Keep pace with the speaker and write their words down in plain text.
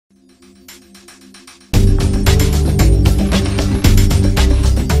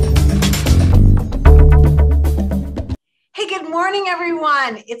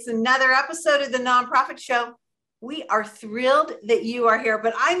everyone. It's another episode of the Nonprofit Show. We are thrilled that you are here,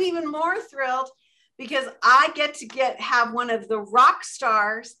 but I'm even more thrilled because I get to have one of the rock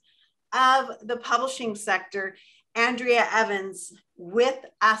stars of the publishing sector, Andrea Evans, with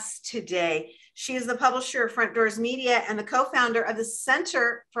us today. She is the publisher of Front Doors Media and the co-founder of the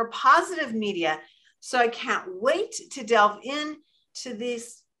Center for Positive Media. So I can't wait to delve into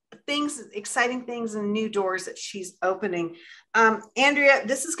these things, exciting things and new doors that she's opening. Andrea,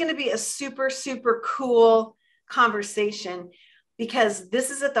 this is going to be a super, super cool conversation because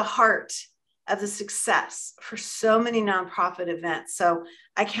this is at the heart of the success for so many nonprofit events. So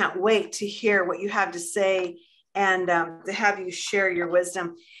I can't wait to hear what you have to say and to have you share your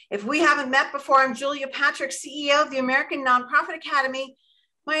wisdom. If we haven't met before, I'm Julia Patrick, CEO of the American Nonprofit Academy.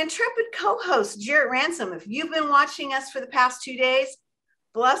 My intrepid co-host, Jarrett Ransom. If you've been watching us for the past 2 days,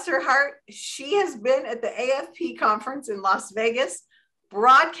 bless her heart, she has been at the AFP conference in Las Vegas,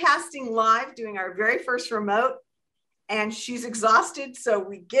 broadcasting live, doing our very first remote, and she's exhausted, so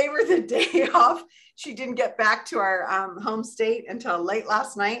we gave her the day off. She didn't get back to our home state until late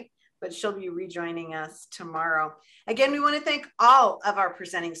last night, but she'll be rejoining us tomorrow. Again, we want to thank all of our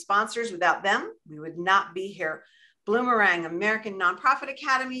presenting sponsors. Without them, we would not be here. Bloomerang, American Nonprofit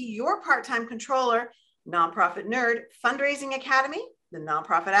Academy, your part-time controller, Nonprofit Nerd, Fundraising Academy, the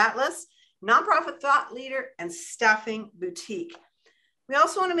Nonprofit Atlas, Nonprofit Thought Leader, and Staffing Boutique. We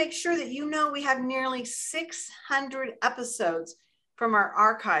also want to make sure that you know we have nearly 600 episodes from our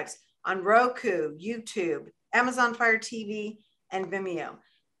archives on Roku, YouTube, Amazon Fire TV, and Vimeo.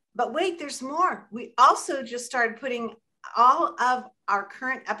 But wait, there's more. We also just started putting all of our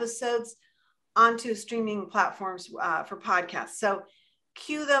current episodes onto streaming platforms for podcasts. So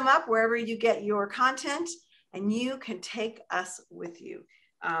queue them up wherever you get your content and you can take us with you.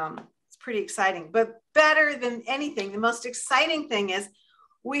 It's pretty exciting, but better than anything, the most exciting thing is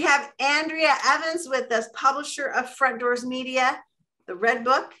we have Andrea Evans with us, publisher of Front Doors Media, the Red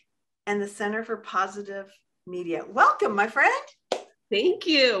Book, and the Center for Positive Media. Welcome, my friend. Thank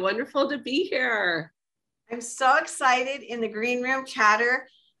you. Wonderful to be here. I'm so excited in the green room chatter.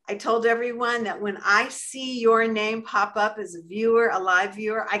 I told everyone that when I see your name pop up as a viewer, a live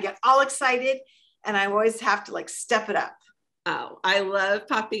viewer, I get all excited and I always have to step it up. Oh, I love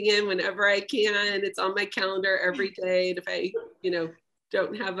popping in whenever I can. It's on my calendar every day. And if I,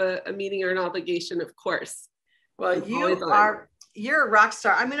 don't have a meeting or an obligation, of course. Well, you're a rock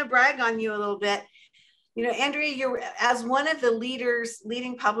star. I'm going to brag on you a little bit. Andrea, you're as one of the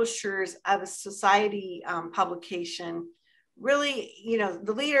leading publishers of a society publication, really,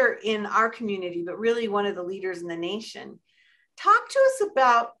 the leader in our community, but really one of the leaders in the nation. Talk to us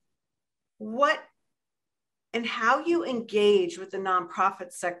about what and how you engage with the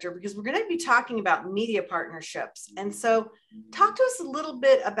nonprofit sector, because we're going to be talking about media partnerships. And so talk to us a little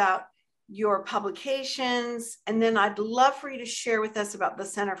bit about your publications, and then I'd love for you to share with us about the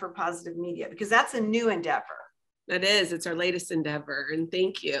Center for Positive Media, because that's a new endeavor. That is, it's our latest endeavor, and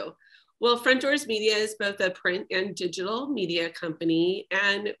thank you. Well, Front Doors Media is both a print and digital media company,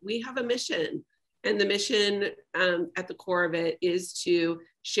 and we have a mission. And the mission at the core of it is to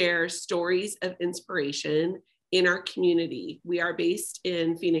share stories of inspiration in our community. We are based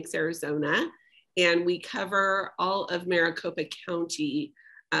in Phoenix, Arizona, and we cover all of Maricopa County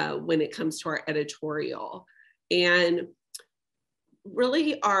when it comes to our editorial. And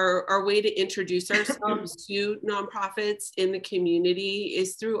really our way to introduce ourselves to nonprofits in the community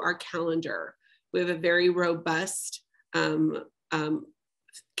is through our calendar. We have a very robust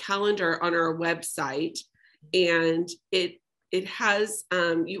calendar on our website, and it has,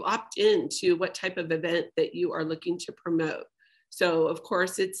 you opt into what type of event that you are looking to promote. So of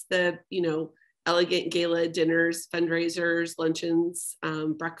course it's the, elegant gala dinners, fundraisers, luncheons,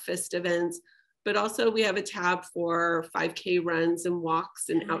 breakfast events, but also we have a tab for 5K runs and walks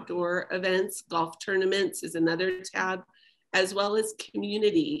and outdoor events. Golf tournaments is another tab, as well as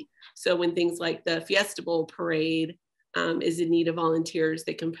community. So when things like the Fiesta Bowl parade is in need of volunteers,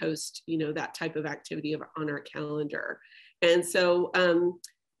 they can post, that type of activity on our calendar. And so,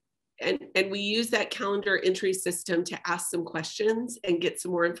 and we use that calendar entry system to ask some questions and get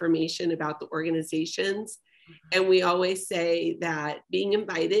some more information about the organizations. And we always say that being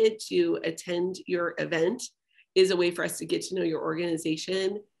invited to attend your event is a way for us to get to know your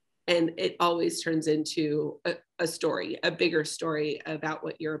organization. And it always turns into a story, a bigger story about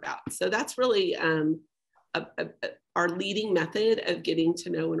what you're about. So that's really our leading method of getting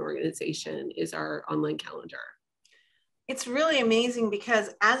to know an organization is our online calendar. It's really amazing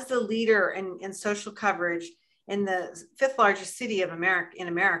because as the leader in social coverage in the fifth largest city of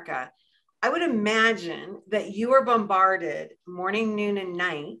America, I would imagine that you are bombarded morning, noon, and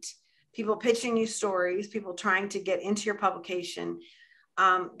night, people pitching you stories, people trying to get into your publication.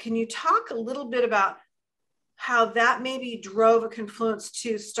 Can you talk a little bit about how that maybe drove a confluence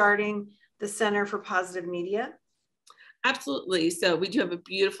to starting the Center for Positive Media? Absolutely. So we do have a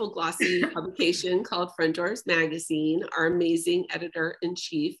beautiful glossy publication called Front Doors Magazine. Our amazing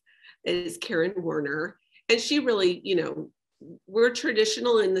editor-in-chief is Karen Warner. And she really, we're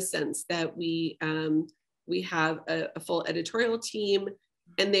traditional in the sense that we have a full editorial team,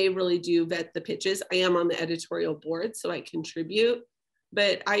 and they really do vet the pitches. I am on the editorial board, so I contribute,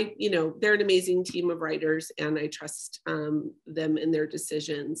 but they're an amazing team of writers, and I trust them in their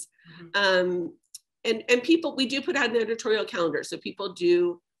decisions. Mm-hmm. And people, we do put out an editorial calendar, so people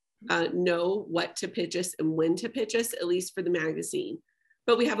do know what to pitch us and when to pitch us, at least for the magazine.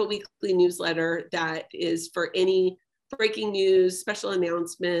 But we have a weekly newsletter that is for any breaking news, special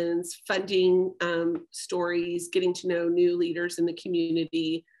announcements, funding stories, getting to know new leaders in the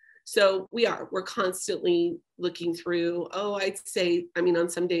community. So we're constantly looking through, I'd say, on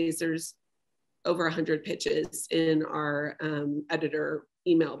some days there's over 100 pitches in our editor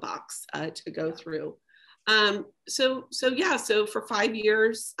email box to go through. So for 5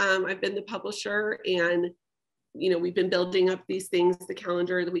 years, I've been the publisher, and we've been building up these things, the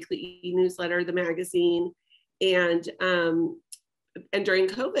calendar, the weekly e-newsletter, the magazine. And during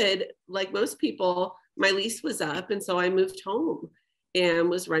COVID, like most people, my lease was up. And so I moved home and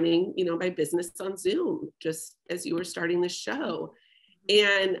was running, my business on Zoom, just as you were starting the show.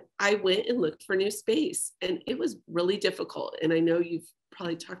 And I went and looked for new space, and it was really difficult. And I know you've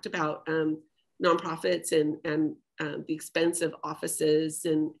probably talked about nonprofits and the expense of offices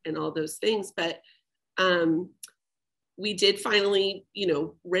and all those things. But we did finally,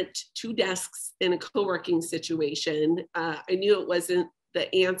 rent 2 desks in a co-working situation. I knew it wasn't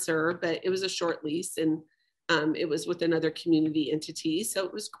the answer, but it was a short lease, and it was with another community entity. So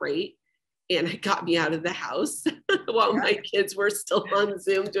it was great. And it got me out of the house while my kids were still on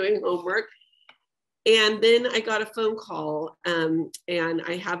Zoom doing homework. And then I got a phone call, and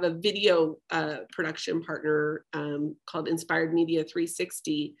I have a video production partner called Inspired Media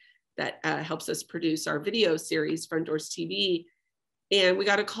 360 that helps us produce our video series, Front Doors TV. And we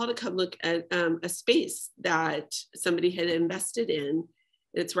got a call to come look at a space that somebody had invested in.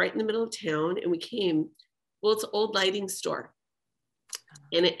 It's right in the middle of town, and we came. Well, it's an old lighting store,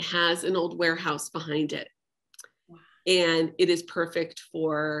 and it has an old warehouse behind it. And it is perfect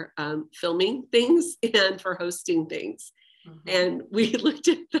for filming things and for hosting things. Mm-hmm. And we looked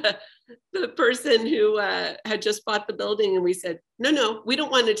at the person who had just bought the building, and we said, no, we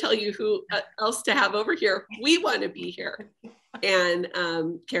don't want to tell you who else to have over here. We want to be here. And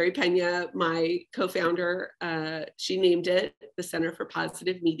Carrie Pena, my co-founder, she named it the Center for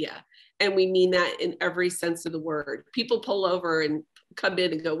Positive Media. And we mean that in every sense of the word. People pull over and come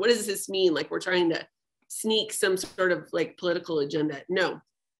in and go, what does this mean? Like we're trying to sneak some sort of like political agenda. No,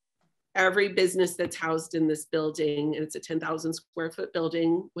 every business that's housed in this building, and it's a 10,000 square foot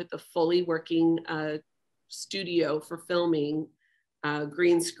building with a fully working studio for filming,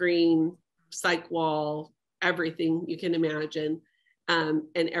 green screen, psych wall, everything you can imagine. And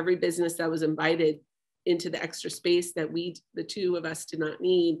every business that was invited into the extra space that the 2 of us did not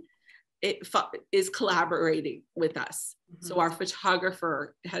need, it is collaborating with us. Mm-hmm. So our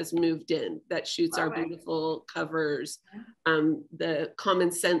photographer has moved in that shoots our beautiful covers, the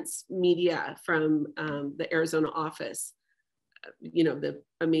Common Sense media from the Arizona office, the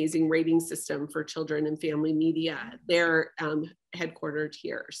amazing rating system for children and family media. They're headquartered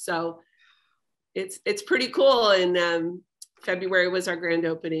here. So it's pretty cool. And February was our grand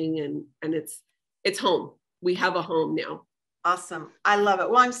opening, and it's home. We have a home now. Awesome. I love it.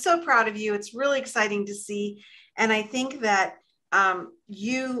 Well, I'm so proud of you. It's really exciting to see. And I think that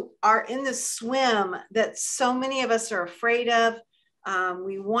you are in the swim that so many of us are afraid of.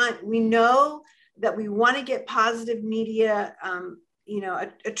 We know that we want to get positive media,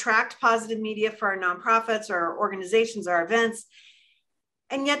 attract positive media for our nonprofits, our organizations, our events.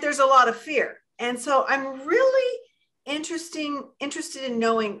 And yet there's a lot of fear. And so I'm really interested in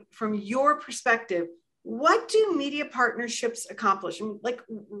knowing from your perspective, what do media partnerships accomplish?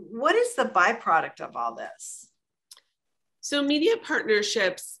 What is the byproduct of all this? So media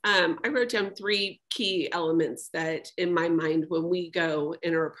partnerships, I wrote down 3 key elements that in my mind, when we go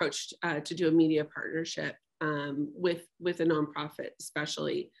and are approached to do a media partnership with a nonprofit,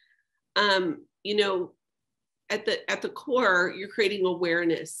 especially, at the core, you're creating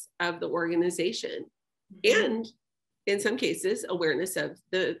awareness of the organization, mm-hmm. and in some cases, awareness of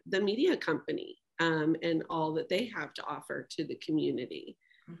the media company. And all that they have to offer to the community.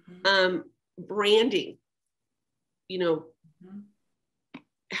 Mm-hmm. branding, you know,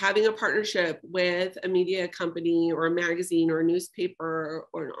 having a partnership with a media company or a magazine or a newspaper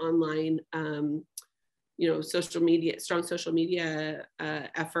or an online, you know, strong social media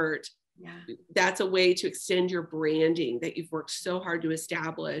effort. Yeah. That's a way to extend your branding that you've worked so hard to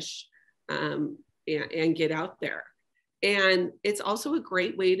establish and get out there. And it's also a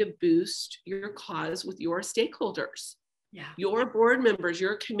great way to boost your cause with your stakeholders, your board members,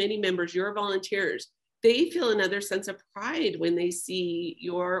 your committee members, your volunteers. They feel another sense of pride when they see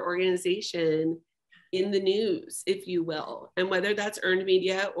your organization in the news, if you will. And whether that's earned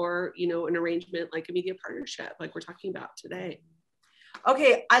media or, you know, an arrangement like a media partnership, like we're talking about today.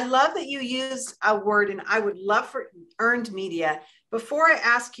 Okay, I love that you used a word, and I would love for earned media. Before I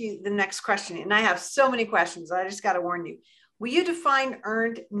ask you the next question, and I have so many questions, I just got to warn you. Will you define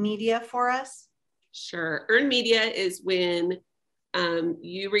earned media for us? Sure. Earned media is when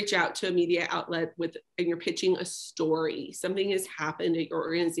you reach out to a media outlet and you're pitching a story. Something has happened at your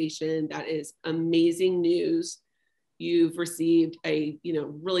organization that is amazing news. You've received a, you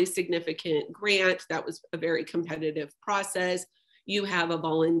know, really significant grant. That was a very competitive process. You have a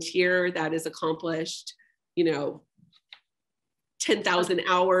volunteer that has accomplished, you know, 10,000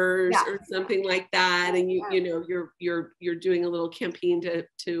 hours or something like that. And you know, you're doing a little campaign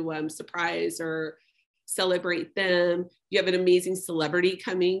to surprise or celebrate them. You have an amazing celebrity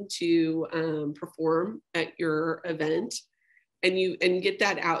coming to perform at your event, and you get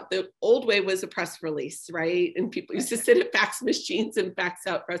that out. The old way was a press release, right? And people used to sit at fax machines and fax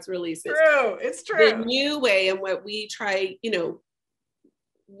out press releases. True, it's true. The new way, and what we try, you know,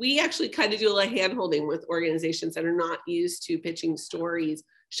 we actually kind of do a little hand holding with organizations that are not used to pitching stories,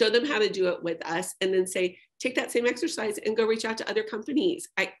 show them how to do it with us, and then say, take that same exercise and go reach out to other companies.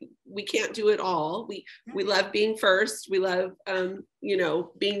 We can't do it all. We love being first. We love, you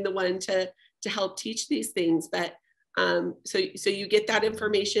know, being the one to help teach these things. But so you get that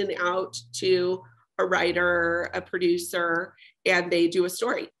information out to a writer, a producer, and they do a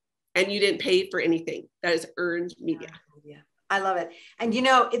story, and you didn't pay for anything. That is earned media. Yeah. I love it. And, you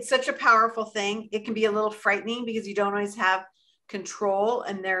know, it's such a powerful thing. It can be a little frightening because you don't always have control.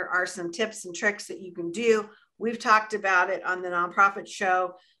 And there are some tips and tricks that you can do. We've talked about it on the Nonprofit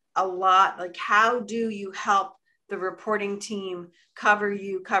Show a lot. Like, how do you help the reporting team cover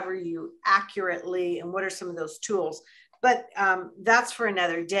you accurately? And what are some of those tools? But that's for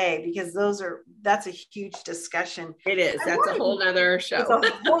another day, because that's a huge discussion. It is. That's a whole nother show. It's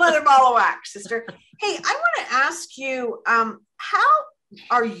a whole other ball of wax, sister. Hey, I want to ask you, how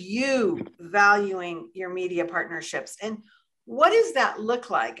are you valuing your media partnerships, and what does that look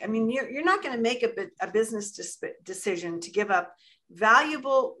like? I mean, you're not going to make a business decision to give up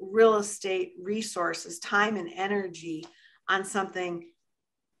valuable real estate resources, time and energy on something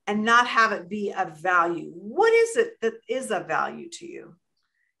and not have it be of value. What is it that is of value to you?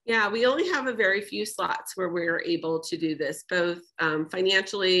 Yeah, we only have a very few slots where we're able to do this, both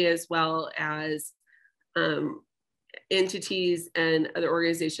financially as well as entities and other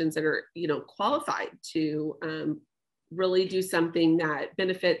organizations that are, you know, qualified to really do something that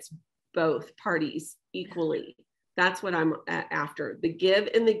benefits both parties equally. That's what I'm after. The give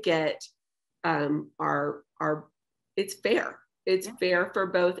and the get are it's fair. It's fair for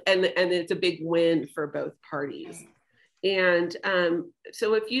both, and it's a big win for both parties. And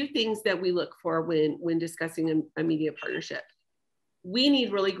so a few things that we look for when discussing a media partnership. We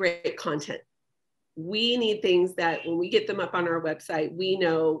need really great content. We need things that when we get them up on our website, we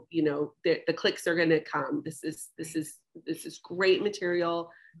know, you know, the clicks are going to come. This is great material.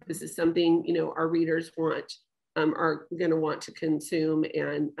 This is something, you know, our readers are going to want to consume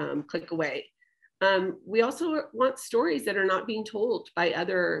and click away. We also want stories that are not being told by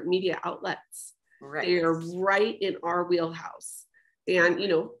other media outlets. Right. They are right in our wheelhouse. And, you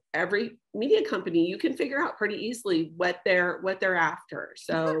know, every media company, you can figure out pretty easily what they're after.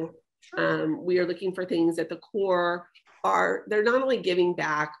 So we are looking for things at the core they're not only giving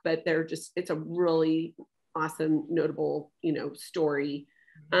back, but it's a really awesome, notable, you know, story.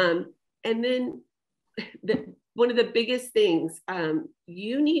 And then one of the biggest things,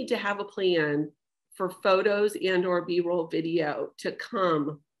 you need to have a plan for photos and or B-roll video to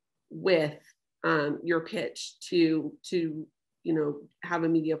come with your pitch to you know, have a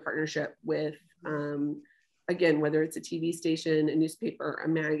media partnership with, again, whether it's a TV station, a newspaper, a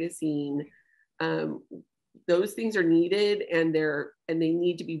magazine. Those things are needed, and they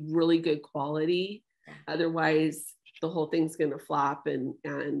need to be really good quality. Otherwise, the whole thing's going to flop and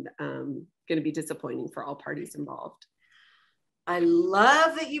going to be disappointing for all parties involved. I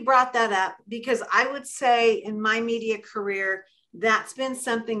love that you brought that up, because I would say in my media career, that's been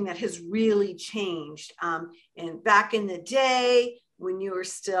something that has really changed. And back in the day, when you were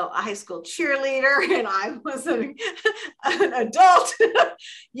still a high school cheerleader and I was an adult,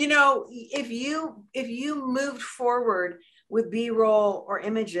 you know, if you moved forward with B-roll or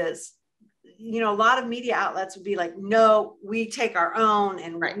images, you know, a lot of media outlets would be like, no, we take our own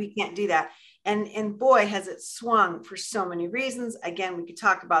and we can't do that. And boy, has it swung for so many reasons. Again, we could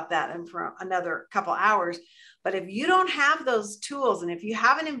talk about that and for another couple hours. But if you don't have those tools and if you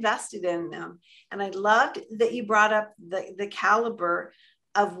haven't invested in them, and I loved that you brought up the caliber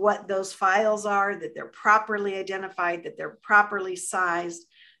of what those files are, that they're properly identified, that they're properly sized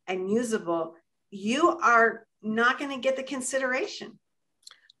and usable, you are not going to get the consideration.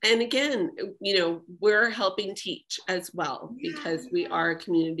 And again, you know, we're helping teach as well because we are a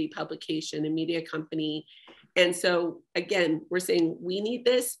community publication and media company. And so again, we're saying we need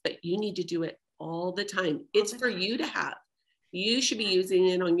this, but you need to do it all the time. It's for you to have. You should be using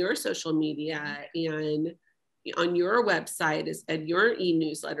it on your social media and on your website and your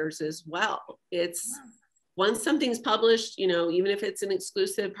e-newsletters as well. It's once something's published, you know, even if it's an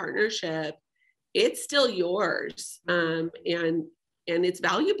exclusive partnership, it's still yours. And it's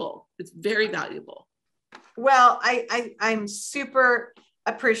valuable. It's very valuable. Well, I'm super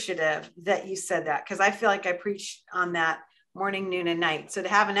appreciative that you said that, because I feel like I preach on that morning, noon, and night. So to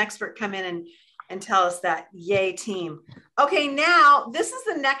have an expert come in and tell us that, yay team. Okay, now this is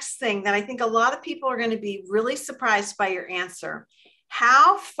the next thing that I think a lot of people are going to be really surprised by your answer.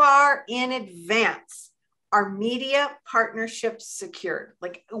 How far in advance are media partnerships secured?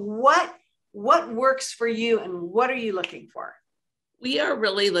 Like what works for you and what are you looking for? We are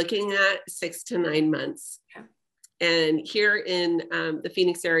really looking at 6 to 9 months. Okay. And here in the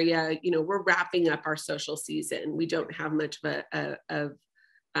Phoenix area, you know, we're wrapping up our social season. We don't have much of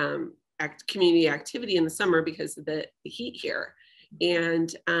community activity in the summer because of the heat here.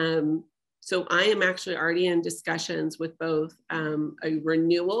 And so I am actually already in discussions with both a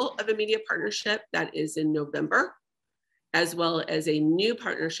renewal of a media partnership that is in November, as well as a new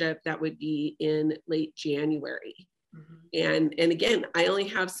partnership that would be in late January. And again, I only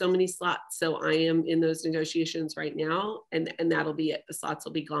have so many slots. So I am in those negotiations right now, and that'll be it. The slots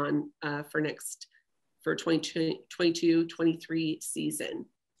will be gone for 22-23 season.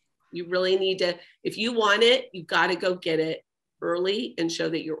 You really need to, if you want it, you got to go get it early and show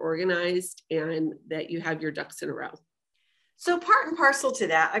that you're organized and that you have your ducks in a row. So part and parcel to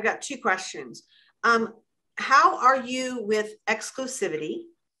that, I've got 2 questions. How are you with exclusivity?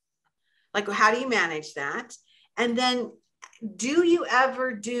 Like, how do you manage that? And then do you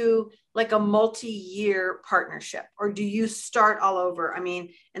ever do like a multi-year partnership, or do you start all over? I mean,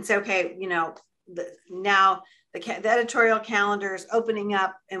 and say, okay, you know, now the editorial calendar is opening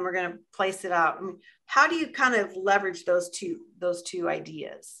up and we're going to place it out. I mean, how do you kind of leverage those two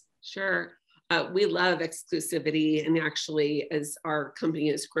ideas? Sure. We love exclusivity. And actually, as our company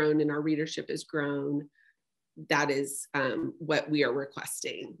has grown and our readership has grown, that is what we are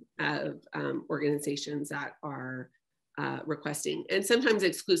requesting of organizations that are requesting. And sometimes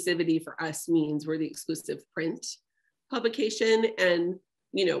exclusivity for us means we're the exclusive print publication. And,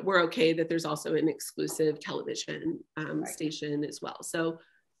 you know, we're okay that there's also an exclusive television station as well. So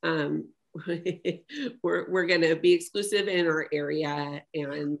we're going to be exclusive in our area.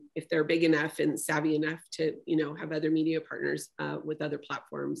 And if they're big enough and savvy enough to, you know, have other media partners with other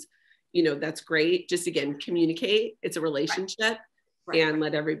platforms, you know, that's great. Just again, communicate. It's a relationship, and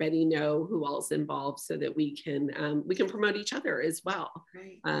let everybody know who all's involved so that we can promote each other as well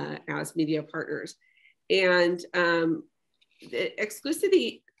as media partners. And the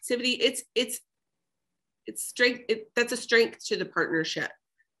exclusivity, it's strength. That's a strength to the partnership.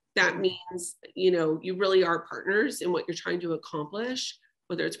 That means, you know, you really are partners in what you're trying to accomplish,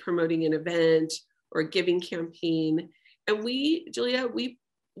 whether it's promoting an event or a giving campaign. And Julia, we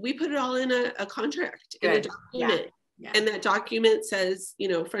put it all in a contract, in a document. Yeah. And that document says, you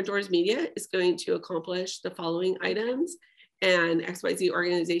know, Front Doors Media is going to accomplish the following items, and XYZ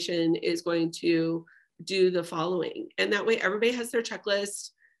organization is going to do the following. And that way everybody has their checklist,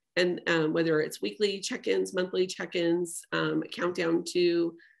 and whether it's weekly check-ins, monthly check-ins, countdown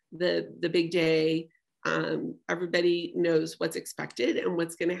to the big day, everybody knows what's expected and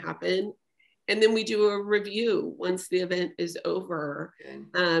what's going to happen. And then we do a review once the event is over.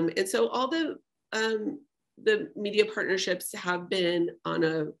 And so all the media partnerships have been on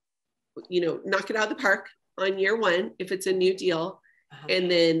a, you know, knock it out of the park on year 1, if it's a new deal,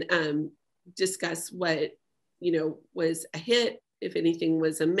 and then discuss what, you know, was a hit, if anything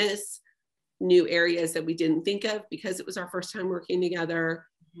was a miss, new areas that we didn't think of because it was our first time working together.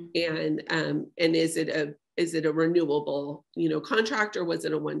 And is it is it a renewable, contract, or was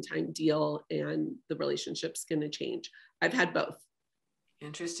it a one-time deal and the relationship's going to change? I've had both.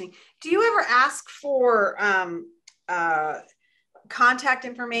 Interesting. Do you ever ask for contact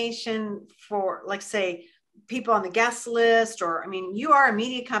information for, like, say, people on the guest list? Or, I mean, you are a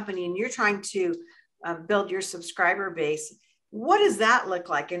media company and you're trying to build your subscriber base. What does that look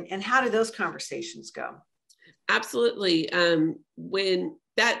like? And how do those conversations go? Absolutely. When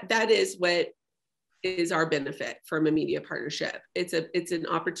that is what is our benefit from a media partnership. It's an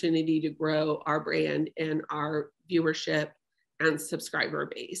opportunity to grow our brand and our viewership and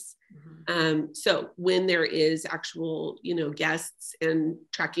subscriber base. So when there is actual, guests and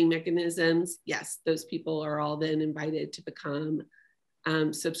tracking mechanisms, yes, those people are all then invited to become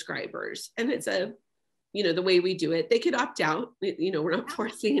subscribers. And it's the way we do it, they could opt out. We're not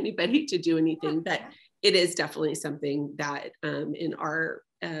forcing anybody to do anything, but it is definitely something that in our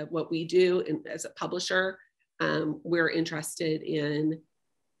what we do as a publisher, we're interested in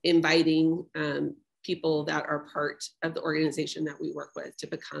inviting people that are part of the organization that we work with to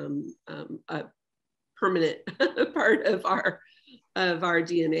become a permanent part of our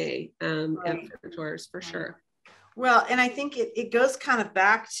DNA at Predators, for sure. Well, and I think it goes kind of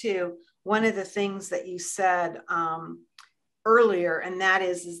back to one of the things that you said earlier, and that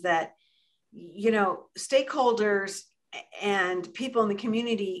is that, stakeholders and people in the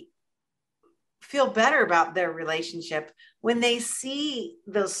community feel better about their relationship when they see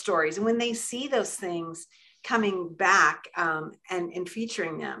those stories and when they see those things coming back and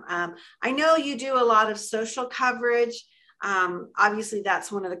featuring them. I know you do a lot of social coverage. Obviously,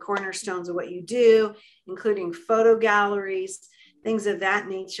 that's one of the cornerstones of what you do, including photo galleries, things of that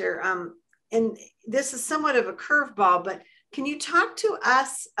nature. And this is somewhat of a curveball, but can you talk to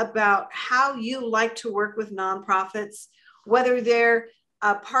us about how you like to work with nonprofits, whether they're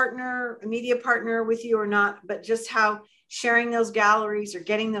a media partner with you or not, but just how sharing those galleries or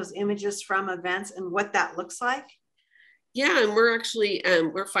getting those images from events and what that looks like? Yeah, and we're actually,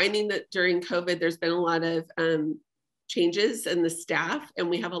 we're finding that during COVID, there's been a lot of changes in the staff, and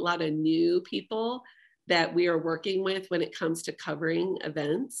we have a lot of new people that we are working with when it comes to covering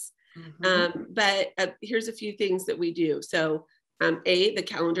events. But here's a few things that we do. So the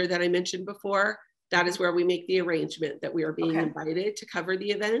calendar that I mentioned before, that is where we make the arrangement that we are being invited to cover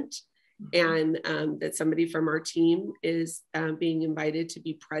the event, and that somebody from our team is being invited to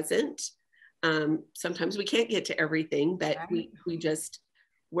be present. Sometimes we can't get to everything, but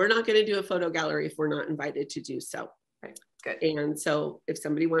we're not going to do a photo gallery if we're not invited to do so. Right. Good. And so if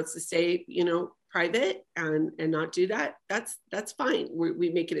somebody wants to stay, private and not do that, that's fine. We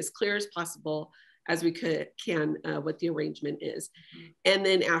make it as clear as possible as we can what the arrangement is. And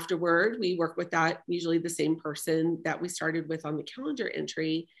then afterward, we work with that, usually the same person that we started with on the calendar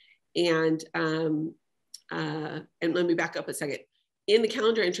entry. And let me back up a second. In the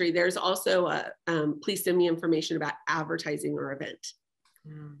calendar entry, there's also please send me information about advertising our event.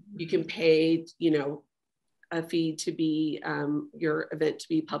 You can pay, a fee to be your event to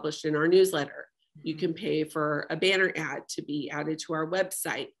be published in our newsletter. You can pay for a banner ad to be added to our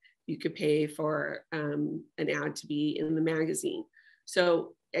website. You could pay for an ad to be in the magazine.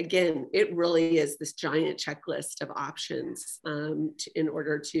 So again, it really is this giant checklist of options in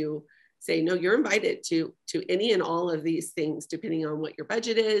order to say, no, you're invited to any and all of these things, depending on what your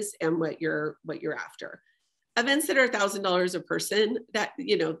budget is and what you're after. Events that are $1,000 a person, that,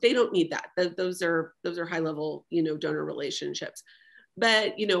 they don't need that. Those are high level, donor relationships.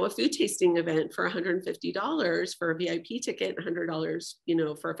 But, a food tasting event for $150 for a VIP ticket,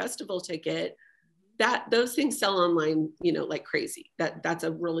 $100, for a festival ticket, those things sell online, like crazy. That's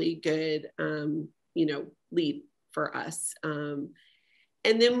a really good, lead for us. And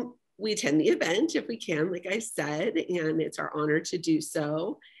then we attend the event if we can, like I said, and it's our honor to do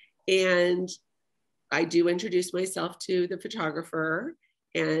so. And I do introduce myself to the photographer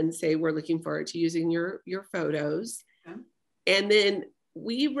and say, we're looking forward to using your photos. Okay. And then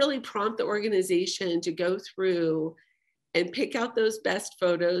we really prompt the organization to go through and pick out those best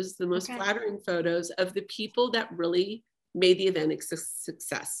photos, the most flattering photos of the people that really made the event a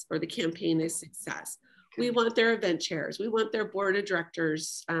success or the campaign a success. Okay. We want their event chairs. We want their board of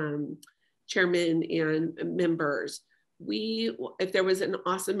directors, chairmen and members. If there was an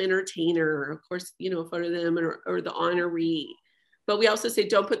awesome entertainer, of course, a photo of them or the honoree. But we also say,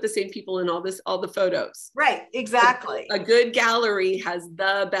 don't put the same people in all the photos. Right, exactly. A good gallery has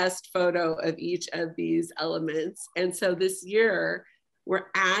the best photo of each of these elements. And so this year, we're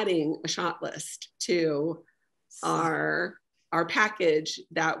adding a shot list to our package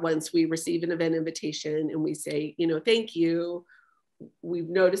that once we receive an event invitation and we say, thank you, we've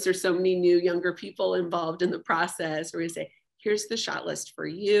noticed there's so many new younger people involved in the process. We're going to say, here's the shot list for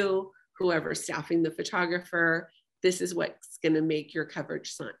you, whoever's staffing the photographer. This is what's going to make your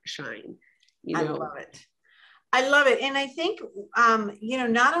coverage shine. I love it. I love it. And I think,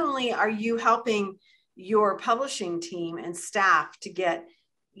 not only are you helping your publishing team and staff to get,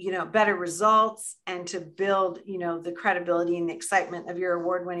 better results and to build, the credibility and the excitement of your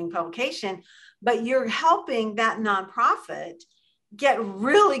award-winning publication, but you're helping that nonprofit get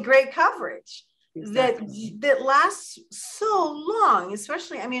really great coverage. Exactly. that lasts so long,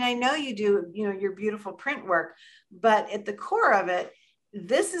 especially, I know you do, your beautiful print work, but at the core of it,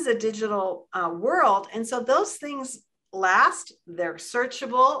 this is a digital world. And so those things last, they're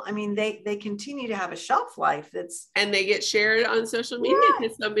searchable. They continue to have a shelf life and they get shared on social media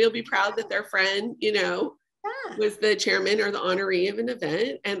because somebody will be proud that their friend, was the chairman or the honoree of an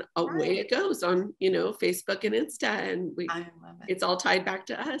event, and away it goes on, Facebook and Insta, and I love it. It's all tied back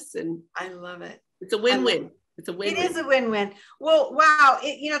to us, and I love it. It's a win-win. It's a win-win. It is a win-win. Well, wow.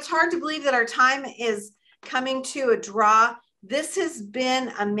 It's hard to believe that our time is coming to a draw. This has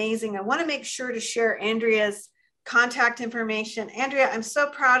been amazing. I want to make sure to share Andrea's contact information. Andrea, I'm so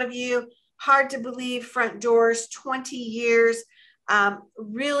proud of you. Hard to believe, Front Doors, 20 years.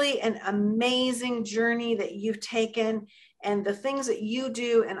 Really an amazing journey that you've taken, and the things that you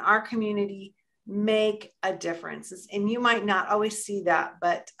do in our community make a difference. And you might not always see that,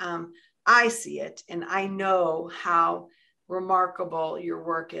 but I see it, and I know how remarkable your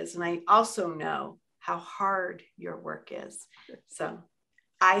work is. And I also know how hard your work is. So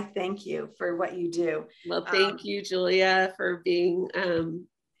I thank you for what you do. Well, thank you, Julia, for being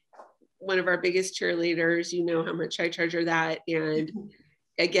one of our biggest cheerleaders. You know how much I treasure that. And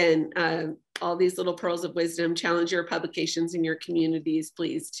again, all these little pearls of wisdom, challenge your publications in your communities,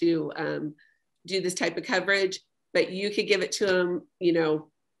 please, to do this type of coverage, but you could give it to them,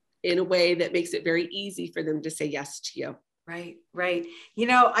 in a way that makes it very easy for them to say yes to you. Right, right.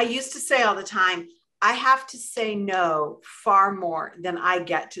 I used to say all the time, I have to say no far more than I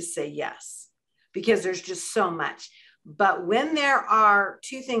get to say yes, because there's just so much. But when there are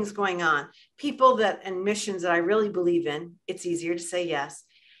two things going on, people and missions that I really believe in, it's easier to say yes.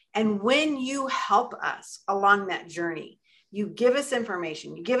 And when you help us along that journey, you give us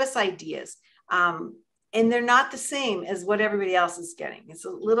information, you give us ideas, and they're not the same as what everybody else is getting. It's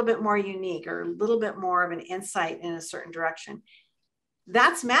a little bit more unique, or a little bit more of an insight in a certain direction.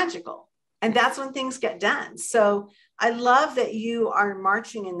 That's magical. And that's when things get done. So I love that you are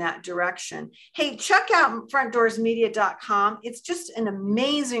marching in that direction. Hey, check out frontdoorsmedia.com. It's just an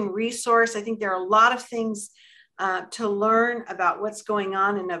amazing resource. I think there are a lot of things to learn about what's going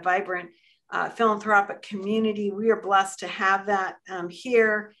on in a vibrant philanthropic community. We are blessed to have that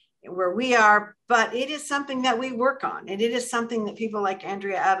here where we are, but it is something that we work on. And it is something that people like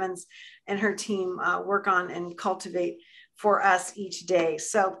Andrea Evans and her team work on and cultivate for us each day.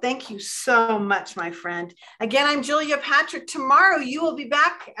 So thank you so much, my friend. Again, I'm Julia Patrick. Tomorrow you will be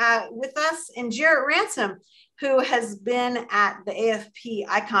back with us and Jarrett Ransom, who has been at the AFP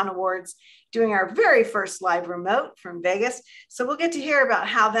Icon Awards doing our very first live remote from Vegas. So we'll get to hear about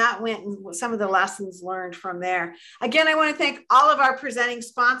how that went and some of the lessons learned from there. Again, I want to thank all of our presenting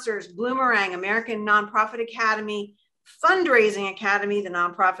sponsors: Bloomerang, American Nonprofit Academy, Fundraising Academy, the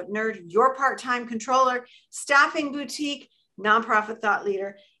Nonprofit Nerd, Your Part-Time Controller, Staffing Boutique, Nonprofit Thought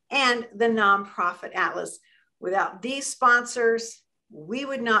Leader, and the Nonprofit Atlas. Without these sponsors, we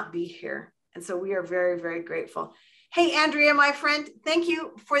would not be here. And so we are very, very grateful. Hey, Andrea, my friend, thank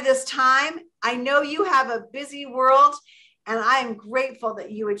you for this time. I know you have a busy world, and I am grateful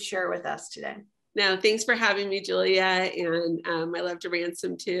that you would share with us today. No, thanks for having me, Julia. And I love to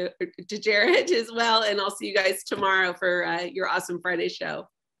ransom to Jarrett as well. And I'll see you guys tomorrow for your awesome Friday show.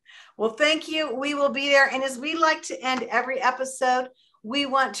 Well, thank you. We will be there. And as we like to end every episode, we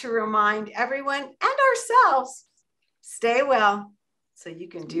want to remind everyone and ourselves, stay well so you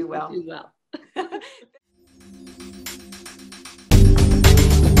can do well. Do well.